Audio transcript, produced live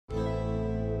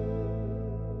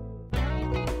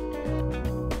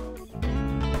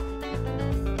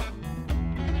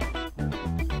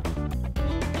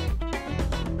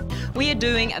We are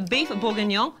doing a beef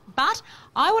bourguignon, but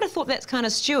I would have thought that's kind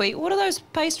of stewy. What are those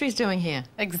pastries doing here?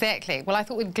 Exactly. Well, I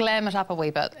thought we'd glam it up a wee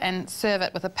bit and serve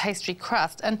it with a pastry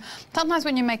crust. And sometimes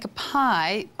when you make a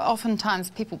pie,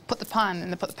 oftentimes people put the pie and then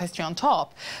they put the pastry on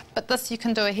top. But this you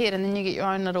can do ahead, and then you get your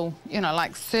own little, you know,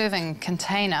 like serving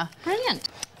container. Brilliant.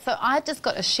 So I just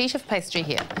got a sheet of pastry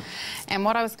here, and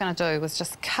what I was going to do was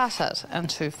just cut it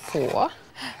into 4.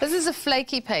 This is a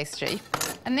flaky pastry,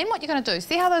 and then what you're going to do,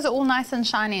 see how those are all nice and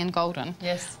shiny and golden?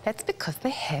 Yes. That's because they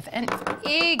have an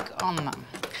egg on them.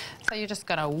 So you're just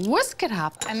going to whisk it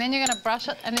up, and then you're going to brush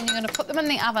it, and then you're going to put them in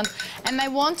the oven, and they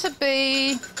want to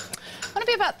be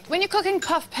about, when you're cooking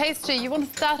puff pastry, you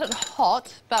want to start it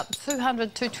hot, about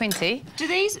 200, 220. Do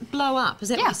these blow up? Is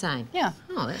that what you're saying? Yeah.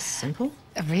 Oh, that's simple.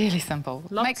 Really simple.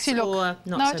 Lots makes you look... or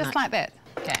not no, so just much? like that.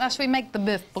 Okay. Now, should we make the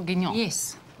beef bourguignon?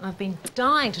 Yes. I've been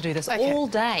dying to do this all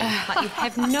day, but you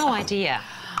have no idea.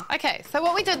 OK, so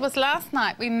what we did was last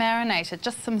night we marinated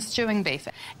just some stewing beef.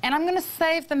 And I'm going to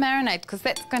save the marinade because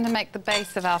that's going to make the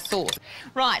base of our sauce.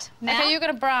 Right, now... OK, you're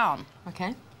going to brown.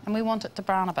 OK. And we want it to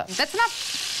brown a bit. That's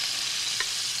enough.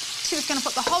 She was going to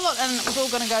put the whole lot in and it was all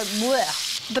going to go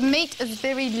bleh. The meat is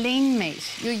very lean meat.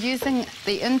 You're using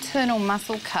the internal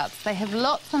muscle cuts. They have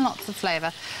lots and lots of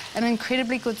flavour, an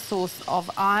incredibly good source of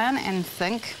iron and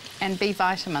zinc and B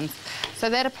vitamins. So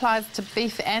that applies to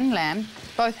beef and lamb.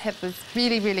 Both have this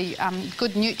really, really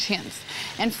good nutrients.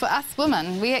 And for us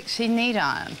women, we actually need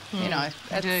iron, you know.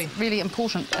 It's really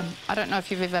important. I don't know if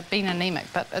you've ever been anemic,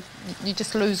 but you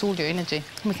just lose all your energy.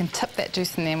 We can tip that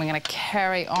juice in there and we're going to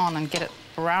carry on and get it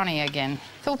browny again.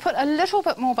 So we'll put a little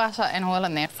bit more butter and oil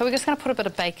in there. So we're just going to put a bit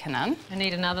of bacon in. I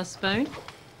need another spoon.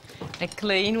 A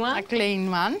clean one. A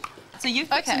clean one. So you've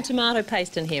put some tomato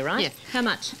paste in here, right? Yes. How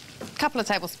much? A couple of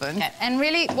tablespoons. Okay. And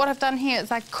really what I've done here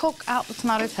is I cook out the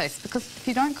tomato paste, because if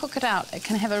you don't cook it out, it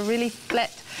can have a really flat,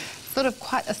 sort of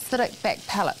quite acidic back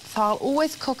palate. So I'll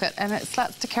always cook it and it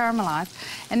starts to caramelise.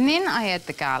 And then I add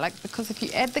the garlic, because if you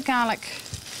add the garlic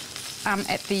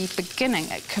at the beginning,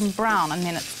 it can brown and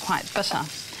then it's quite bitter.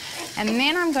 And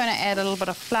then I'm going to add a little bit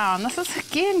of flour. And this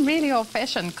is, again, really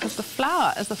old-fashioned, because the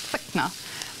flour is a thickener.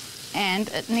 And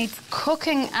it needs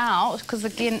cooking out, because,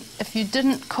 again, if you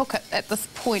didn't cook it at this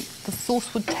point, the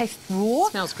sauce would taste raw.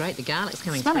 It smells great. The garlic's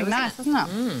coming through. Smelling nice, isn't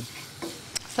it?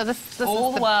 So this all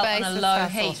is the while base on a of low our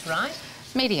heat, sauce. right?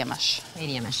 Medium-ish.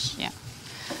 Medium-ish. Yeah.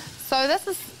 So this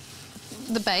is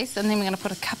the base, and then we're going to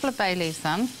put a couple of bay leaves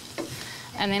in.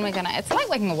 And then we're going to... It's like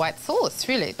making a white sauce,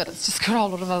 really, but it's just got a whole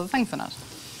lot of other things in it.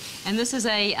 And this is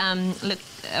a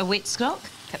wet stock?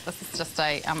 Okay, this is just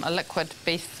a liquid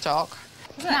beef stock.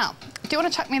 Now, do you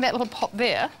want to chuck me that little pot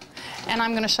there? And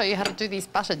I'm going to show you how to do these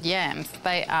buttered yams.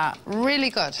 They are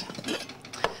really good. So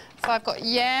I've got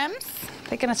yams.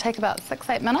 They're going to take about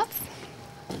 6-8 minutes.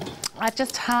 I've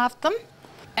just halved them.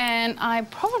 And I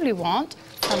probably want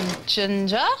some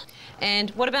ginger. And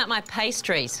what about my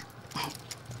pastries?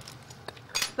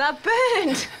 They're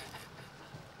burned.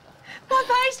 My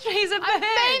pastries are burned. I'm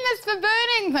famous for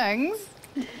burning things.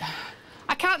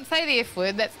 I can't say the F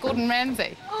word, that's Gordon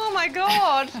Ramsay. Oh my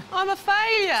God, I'm a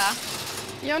failure.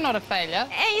 You're not a failure.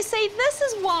 And you see, this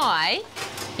is why...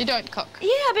 You don't cook.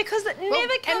 Yeah, because it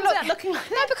never comes out looking like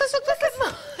that. No, because look, this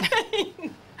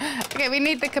is... OK, we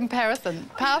need the comparison.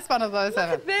 Pass one of those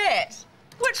over. Look at that.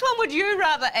 Which one would you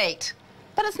rather eat?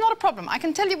 But it's not a problem. I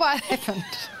can tell you why it happened.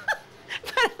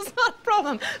 But it's not a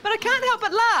problem. But I can't help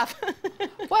but laugh.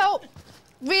 Well...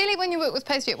 Really, when you work with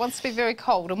pastry, it wants to be very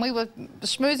cold, and we were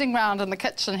schmoozing around in the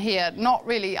kitchen here, not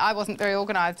really, I wasn't very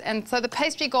organised, and so the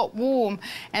pastry got warm,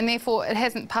 and therefore it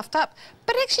hasn't puffed up.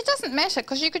 But it actually doesn't matter,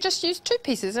 because you could just use 2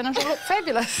 pieces and it'll look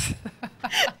fabulous.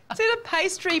 Instead of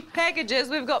pastry packages,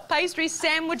 we've got pastry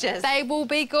sandwiches. They will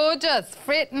be gorgeous,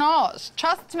 fret not,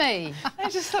 trust me. I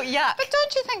just thought, yuck. But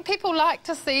don't you think people like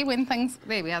to see when things...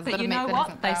 There we are, but you know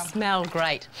what? They smell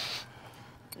great.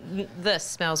 This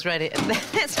smells great.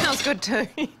 That smells good too.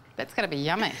 That's going to be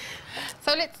yummy.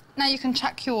 So now you can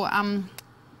chuck your onions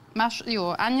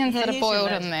that are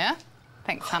boiled in there.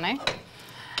 Thanks, honey.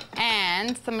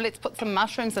 And let's put some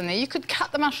mushrooms in there. You could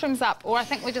cut the mushrooms up, or I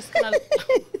think we're just going to...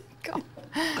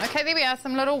 OK, there we are.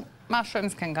 Some little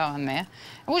mushrooms can go in there.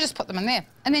 And we'll just put them in there.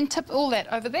 And then tip all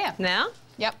that over there. Now?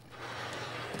 Yep.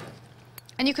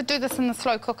 And you could do this in the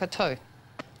slow cooker too.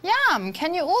 Yum!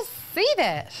 Can you all see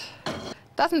that?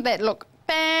 Doesn't that look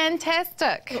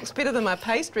fantastic? It looks better than my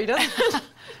pastry, doesn't it?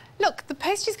 Look, the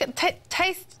pastry's got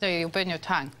taste... No, you'll burn your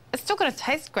tongue. It's still going to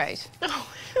taste great. Oh,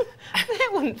 that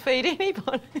wouldn't feed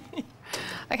anybody.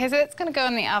 OK, so that's going to go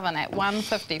in the oven at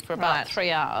 150 for about 3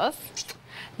 hours.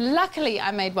 Luckily,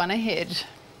 I made one ahead.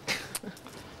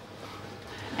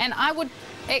 And I would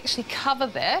actually cover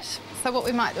that So what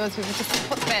we might do is we would just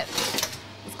put that,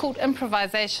 it's called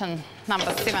improvisation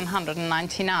number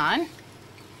 799.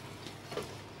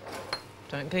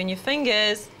 Don't burn your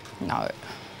fingers. No.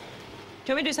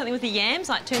 Do you want me to do something with the yams,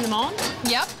 like turn them on?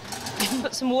 Yep.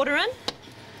 Put some water in?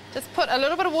 Just put a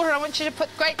little bit of water. I want you to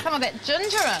grate some of that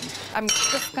ginger in. I'm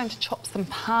just going to chop some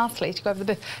parsley to go over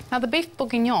the beef. Now, the beef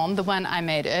bourguignon, the one I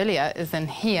made earlier, is in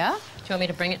here. Do you want me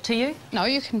to bring it to you? No,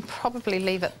 you can probably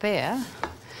leave it there.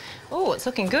 Oh, it's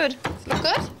looking good. Does it look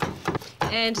good?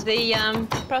 And the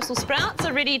Brussels sprouts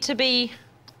are ready to be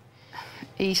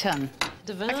eaten.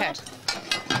 devoured. Okay.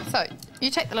 So, you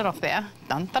take the lid off there.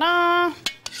 Dun, da, da.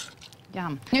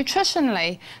 Yum.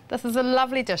 Nutritionally, this is a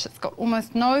lovely dish. It's got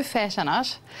almost no fat in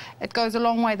it. It goes a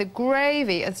long way. The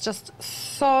gravy is just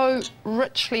so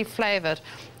richly flavoured.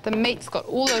 The meat's got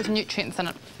all those nutrients in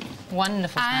it.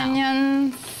 Wonderful.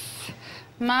 Onions,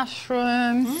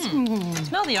 mushrooms.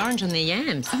 Smell the orange on the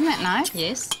yams. Isn't that nice?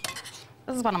 Yes.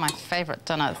 This is one of my favourite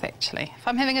dinners, actually. If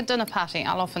I'm having a dinner party,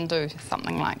 I'll often do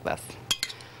something like this.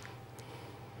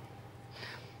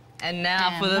 And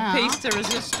now for the piece de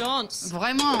resistance.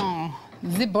 Vraiment,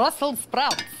 the Brussels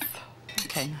sprouts.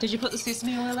 Okay. Did you put the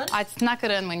sesame oil in? I snuck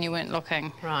it in when you weren't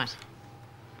looking. Right.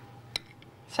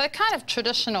 So kind of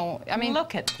traditional, I mean...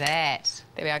 Look at that.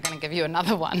 There we are, going to give you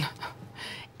another one.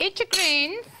 Eat your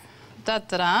greens.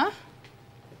 Da-da-da.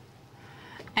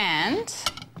 And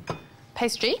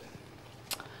pastry.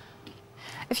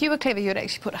 If you were clever, you'd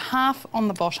actually put half on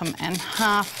the bottom and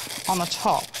half on the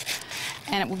top.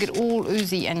 And it will get all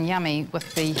oozy and yummy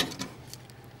with the...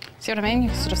 See what I mean? You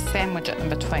sort of sandwich it in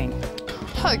between.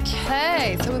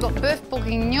 Okay, so we've got Beef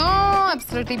Bourguignon,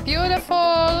 absolutely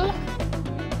beautiful.